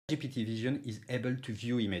ChatGPT Vision is able to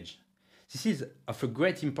view image. This is of a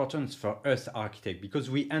great importance for us architects because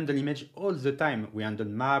we handle image all the time. We handle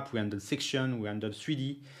map, we handle section, we handle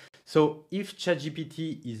 3D. So if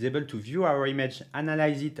ChatGPT is able to view our image,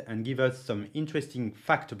 analyze it, and give us some interesting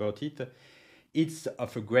fact about it, it's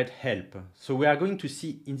of a great help. So we are going to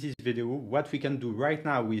see in this video what we can do right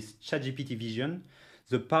now with ChatGPT Vision,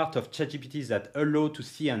 the part of ChatGPT that allow to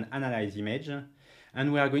see and analyze image.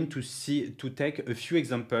 And we are going to take a few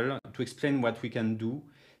examples to explain what we can do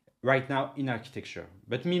right now in architecture.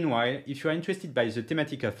 But meanwhile, if you are interested by the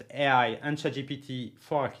thematic of AI and ChatGPT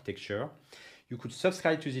for architecture, you could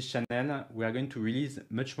subscribe to this channel. We are going to release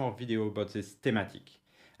much more video about this thematic.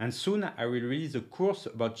 And soon I will release a course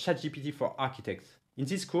about ChatGPT for architects. In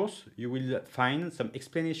this course, you will find some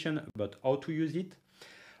explanation about how to use it,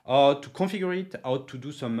 how to configure it, how to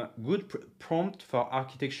do some good prompt for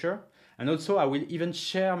architecture. And also I will even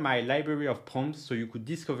share my library of prompts so you could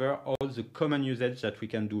discover all the common usage that we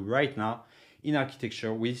can do right now in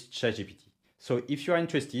architecture with ChatGPT. So if you are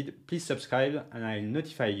interested, please subscribe and I'll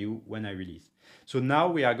notify you when I release. So now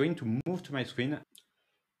we are going to move to my screen.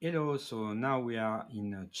 Hello, so now we are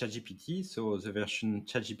in ChatGPT, so the version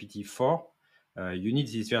ChatGPT 4. You need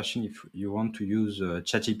this version if you want to use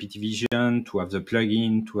ChatGPT Vision, to have the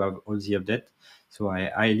plugin, to have all the updates. So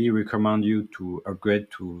I highly recommend you to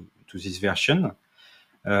upgrade to this version.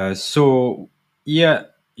 So here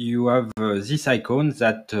you have this icon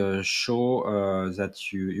that show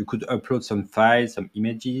that you could upload some files, some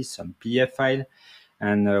images, some PDF file.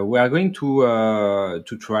 And we are going to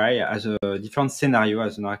try as a different scenario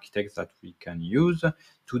as an architect that we can use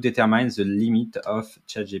to determine the limit of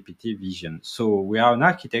ChatGPT Vision. So we are an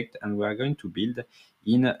architect and we are going to build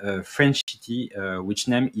in a French city, which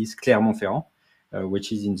name is Clermont-Ferrand,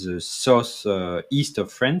 which is in the south east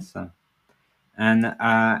of France. And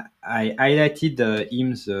I highlighted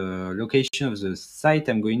him the location of the site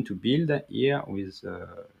I'm going to build here with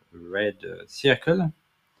a red circle.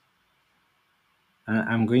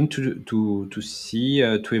 I'm going to see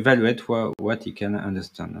to evaluate what he can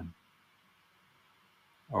understand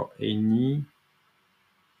or any.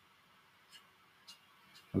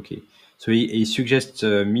 Okay, so he suggests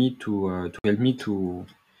me to help me to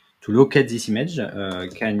locate this image.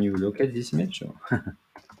 Can you locate this image?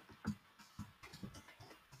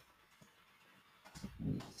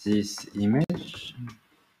 This image.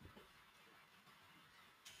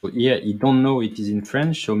 So here he don't know it is in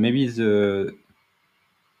French, so maybe is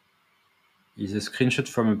a screenshot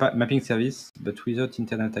from a mapping service, but without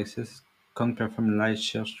internet access, can't perform live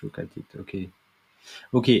search to look at it. Okay.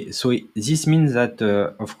 Okay, so this means that,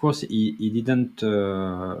 of course, he didn't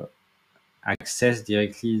access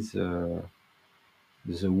directly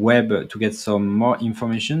the web to get some more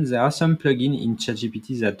information. There are some plugins in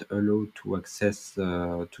ChatGPT that allow to access,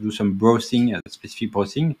 to do some browsing, specific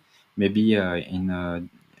browsing, maybe in an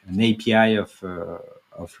API of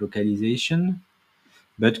localization.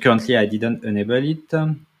 But currently, I didn't enable it.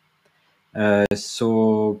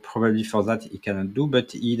 So probably for that he cannot do,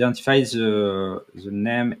 but he identifies the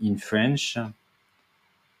name in French.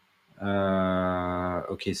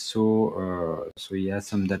 Okay, so he has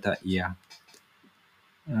some data here.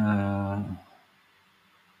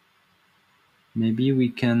 Maybe we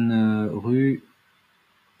can rue.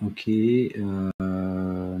 Okay.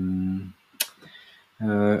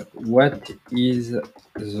 What is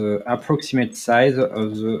the approximate size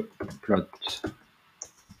of the plot?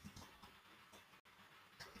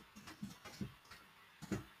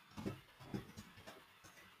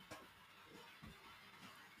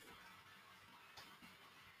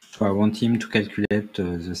 So I want him to calculate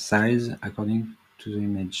the size according to the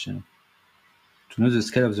image. To know the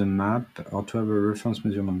scale of the map or to have a reference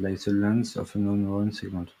measurement, like the length of a known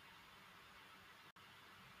segment.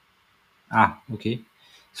 Ah, okay.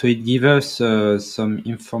 So it gives us some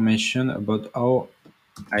information about how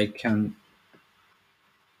I can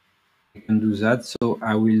do that. So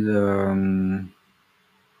I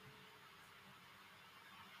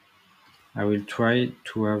will try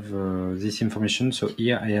to have this information. So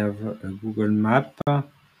here I have a Google map.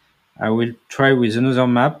 I will try with another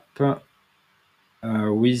map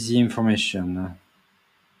with the information.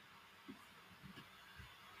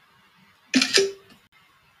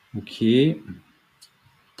 Okay.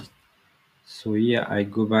 So here I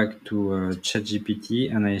go back to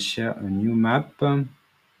ChatGPT and I share a new map.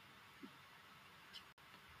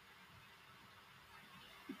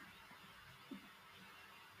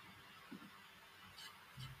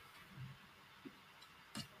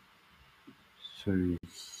 Sorry.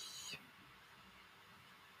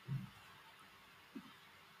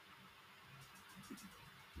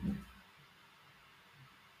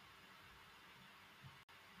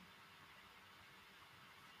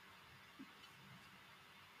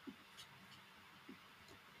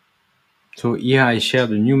 So here I shared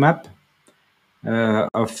a new map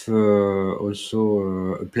of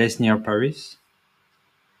also a place near Paris.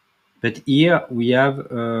 But here we have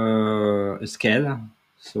a scale.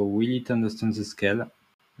 So will it understand the scale?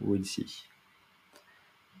 We'll see.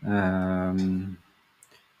 The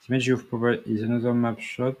image you've provided is another map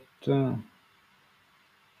shot.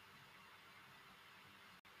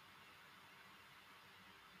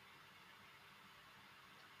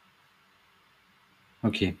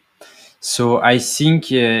 Okay. So I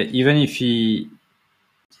think even if he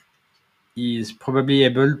is probably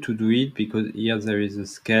able to do it because here there is a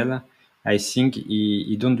scale, I think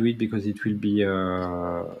he don't do it because it will be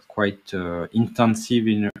quite intensive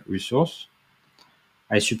in resource.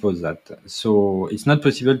 I suppose that. So it's not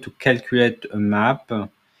possible to calculate a map.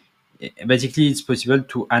 Basically, it's possible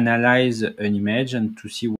to analyze an image and to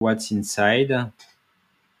see what's inside.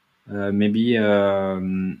 Maybe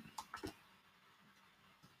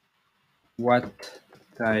what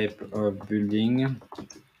type of building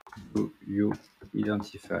do you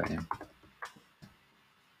identify?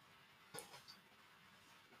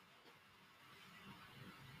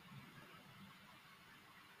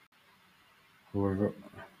 However,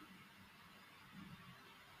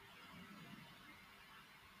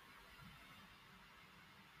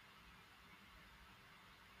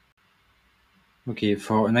 okay,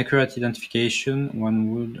 for an accurate identification,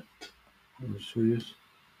 one would also use.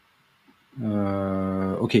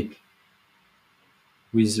 Okay,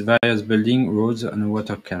 with various building, roads, and a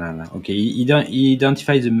water canal. Okay, he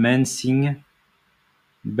identifies the main thing,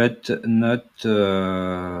 but not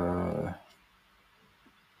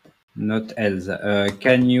else.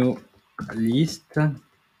 Can you list the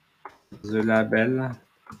label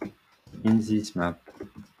in this map?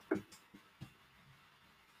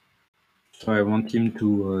 So I want him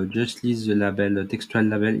to just list the label, textual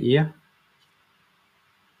label here.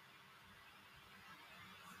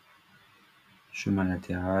 Chemin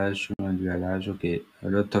latéral, chemin du halage. Okay, a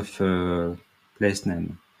lot of place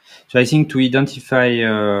name. So I think to identify,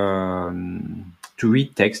 to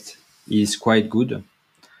read text is quite good.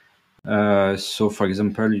 So for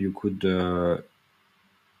example, you could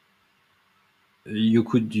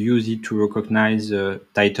use it to recognize the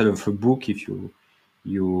title of a book if you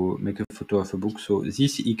make a photo of a book. So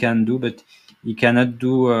this he can do, but he cannot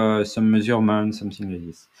do some measurement, something like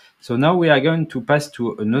this. So now we are going to pass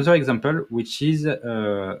to another example, which is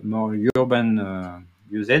more urban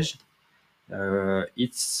usage.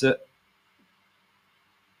 It's a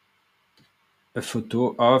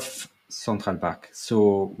photo of Central Park.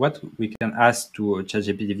 So what we can ask to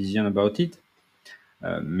ChatGPT Vision about it?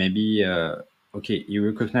 Maybe okay, you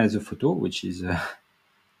recognize the photo, which is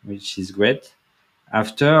great.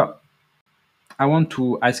 After, I want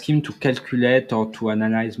to ask him to calculate or to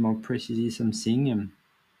analyze more precisely something.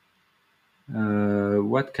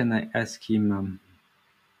 What can I ask him?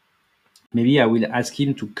 Maybe I will ask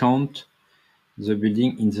him to count the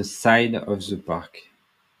building in the side of the park.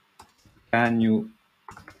 Can you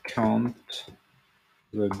count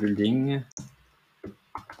the building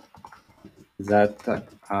that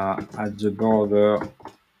are at the border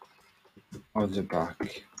of the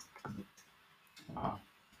park?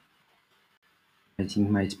 I think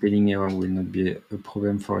my spelling error will not be a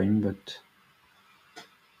problem for him, but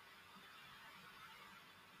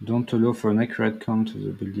don't allow for an accurate count of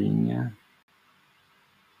the building.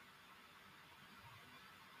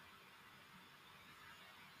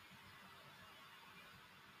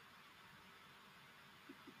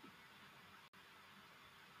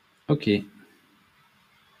 Okay.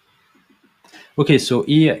 Okay, so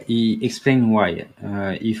here he explained why.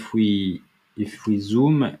 If we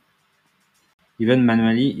zoom, even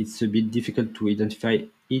manually, it's a bit difficult to identify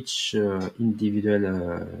each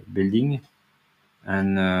individual building,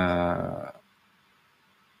 and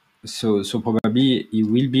so probably he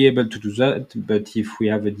will be able to do that. But if we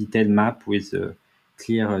have a detailed map with a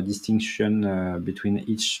clear distinction between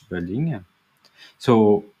each building,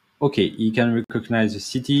 so okay, he can recognize the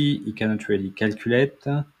city. He cannot really calculate,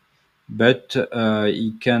 but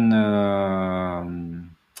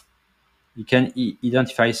he can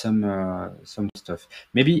identify some stuff.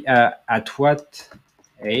 Maybe at what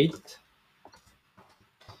age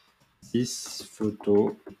this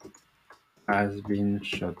photo has been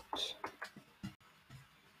shot.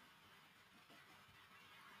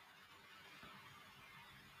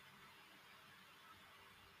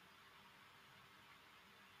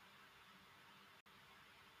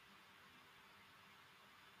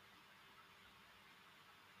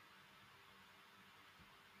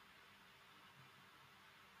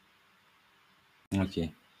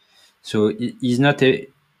 Okay, so he's not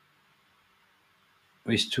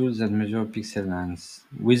with tools that measure pixel length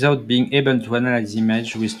without being able to analyze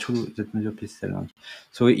image with tools that measure pixel length.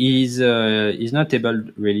 So he's not able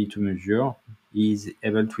really to measure. He's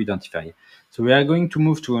able to identify. So we are going to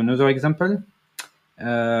move to another example. We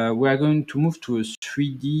are going to move to a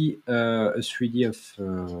 3D of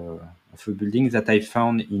a building that I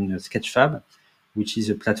found in Sketchfab, which is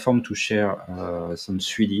a platform to share some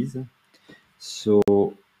 3Ds. So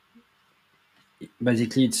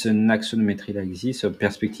basically, it's an axonometry like this, a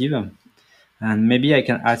perspective. And maybe I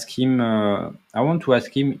can ask him, I want to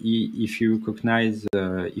ask him if he recognize,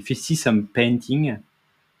 if he sees some painting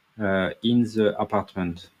in the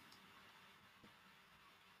apartment.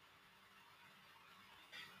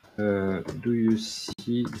 Do you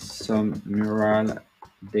see some mural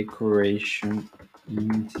decoration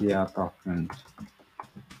in the apartment?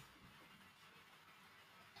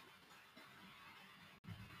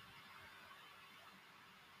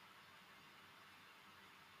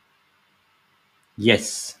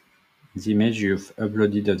 Yes. The image you've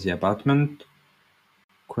uploaded of the apartment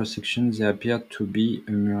cross-section, they appear to be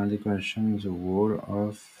a mural decoration on the wall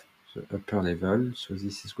of the upper level. So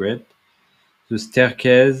this is great. The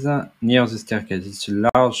staircase, near the staircase, it's a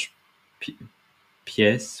large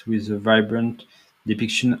piece with a vibrant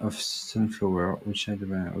depiction of sunflower, which I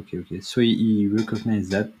okay. So he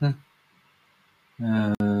recognized that.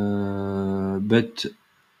 But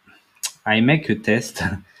I make a test.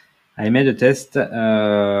 I made a test.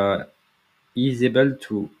 He's able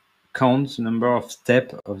to count the number of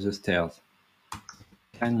steps of the stairs.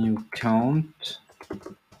 Can you count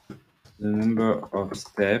the number of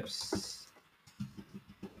steps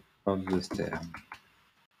of the stair?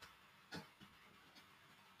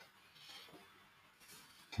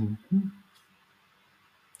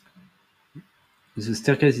 The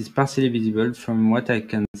staircase is partially visible. From what I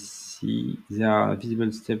can see, there are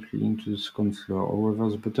visible steps leading to the second floor. However,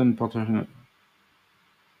 the bottom portion...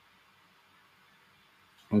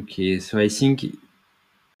 Okay, so I think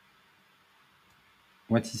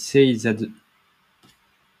what he says is that...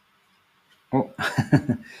 Oh,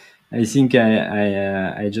 I think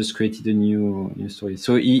I just created a new story.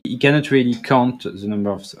 So he cannot really count the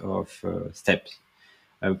number of steps,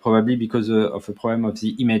 probably because of a problem of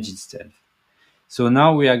the image itself. So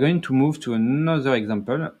now we are going to move to another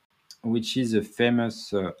example, which is a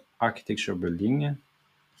famous architecture building.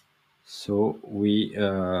 So we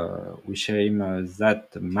share him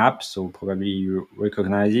that map, so probably you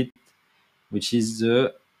recognize it, which is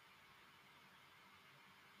the...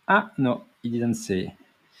 no, he didn't say.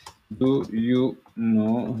 Do you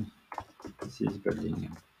know this building?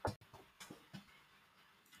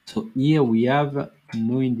 So here we have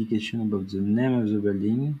no indication about the name of the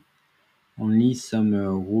building, only some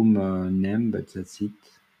room name, but that's it.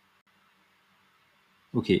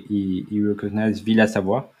 Okay, he recognized Villa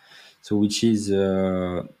Savoie, so which is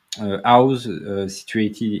a house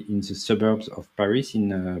situated in the suburbs of Paris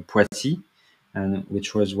in Poissy, and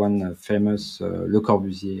which was one famous Le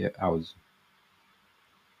Corbusier house.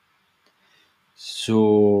 So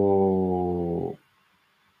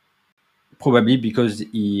probably because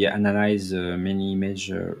he analyzed many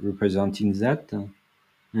images representing that,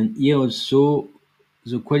 and here also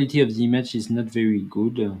the quality of the image is not very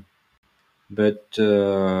good. But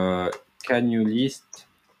can you list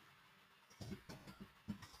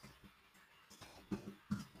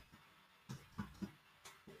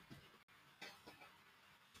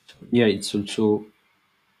here? It's also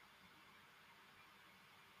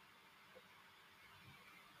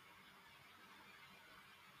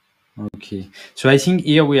okay. So I think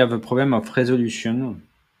here we have a problem of resolution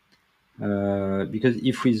because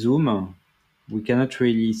if we zoom, we cannot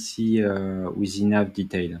really see with enough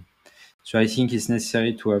detail. So I think it's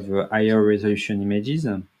necessary to have higher resolution images.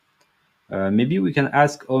 Maybe we can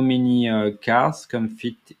ask how many cars can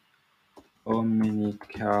fit. How many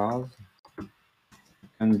cars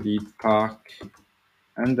can be parked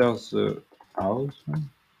under the house?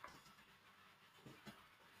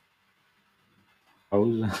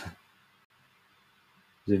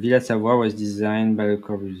 The Villa Savoie was designed by Le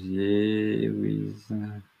Corbusier with...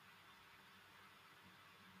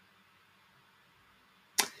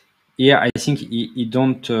 Here, I think he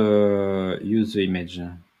don't use the image.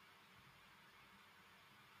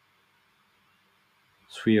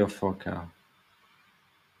 3 or 4 cars.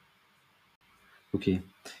 Okay.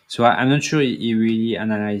 So I'm not sure he really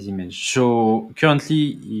analyzes image. So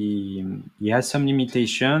currently, he has some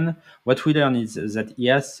limitation. What we learn is that he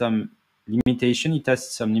has some limitation. It has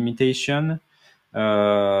some limitation.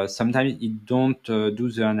 Sometimes he don't do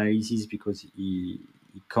the analysis because he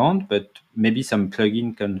can't, but maybe some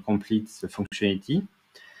plugin can complete the functionality.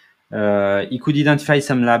 He could identify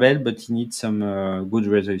some label, but he needs some good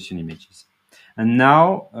resolution images. And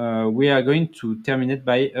now we are going to terminate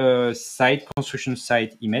by a construction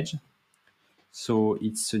site image. So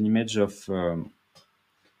it's an image of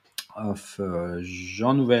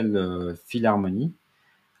Jean Nouvel Philharmonie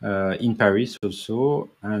in Paris also.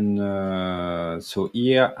 And so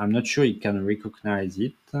here, I'm not sure you can recognize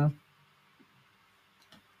it.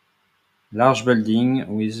 Large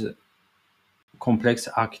building with complex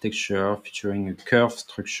architecture featuring a curved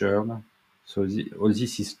structure. So all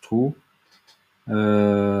this is true.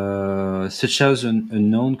 Such as a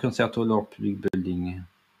known concert hall or public building.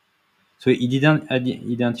 So he didn't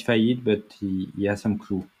identify it, but he has some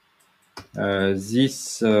clue.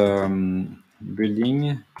 This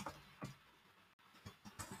building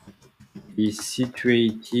is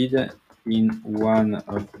situated in one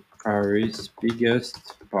of Paris'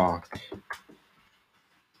 biggest park.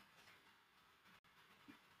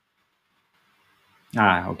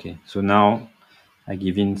 Okay. So now I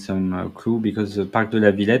give in some clue because the Parc de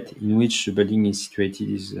la Villette, in which the building is situated,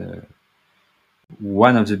 is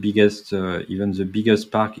one of the biggest, even the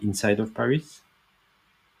biggest park inside of Paris.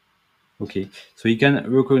 Okay, so you can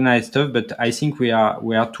recognize stuff, but I think we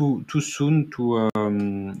are too soon to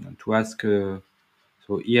ask. So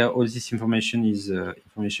here, all this information is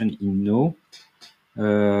information in no,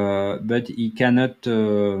 but he cannot.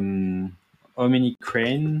 How many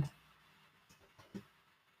crane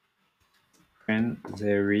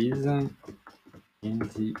there is in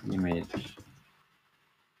the image?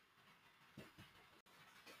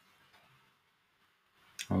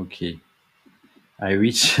 Okay, I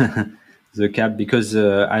reach the cap because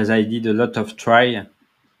as I did a lot of try.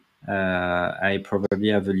 I probably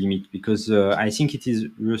have a limit because I think it is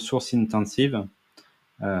resource intensive.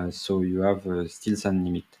 So you have still some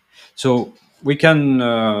limit. So we can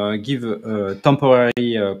give a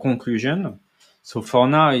temporary conclusion. So for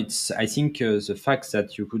now, I think the fact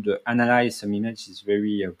that you could analyze some image is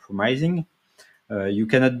very promising. You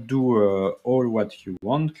cannot do all what you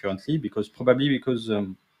want currently because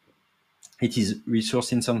it is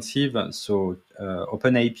resource intensive. So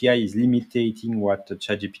OpenAPI is limiting what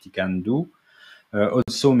ChatGPT can do.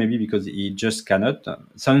 Also, maybe because he just cannot.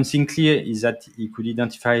 Something clear is that he could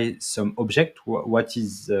identify some object, what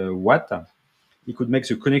is what. He could make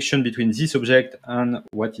the connection between this object and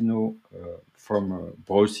what you know from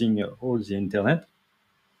browsing all the internet.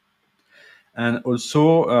 And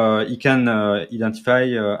also, he can identify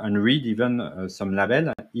and read even some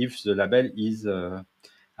label if the label is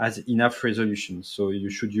has enough resolution. So you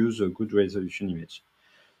should use a good resolution image.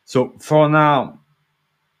 So for now,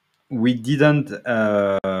 we didn't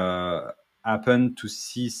happen to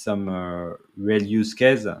see some real use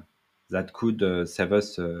case that could save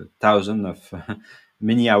us thousands of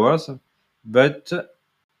many hours, but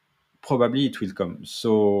probably it will come.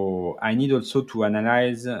 So I need also to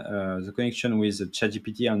analyze the connection with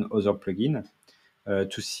ChatGPT and other plugins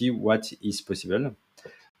to see what is possible.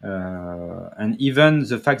 And even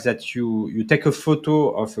the fact that you take a photo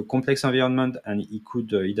of a complex environment and it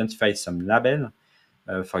could identify some label.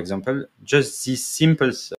 For example, just this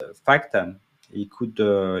simple fact, it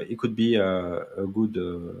could be a good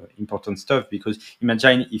important stuff because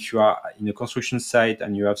imagine if you are in a construction site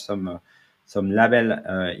and you have some label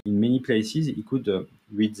in many places, you could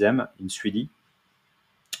read them in 3D.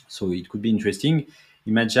 So it could be interesting.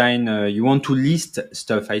 Imagine you want to list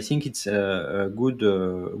stuff. I think it's a good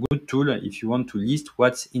tool if you want to list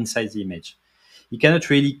what's inside the image. You cannot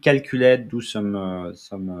really calculate, do some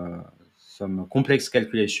complex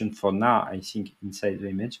calculation for now, I think, inside the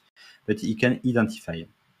image, but you can identify.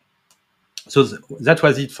 So that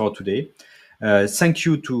was it for today. Thank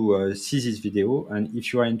you to see this video, and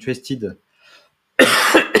if you are interested,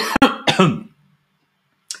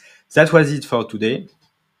 that was it for today.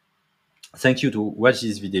 Thank you to watch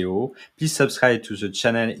this video. Please subscribe to the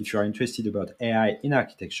channel if you are interested about AI in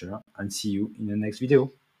architecture, and see you in the next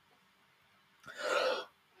video.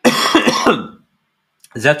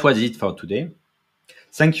 That was it for today.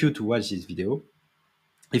 Thank you to watch this video.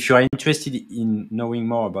 If you are interested in knowing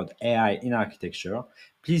more about AI in architecture,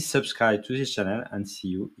 please subscribe to this channel and see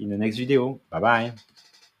you in the next video. Bye-bye.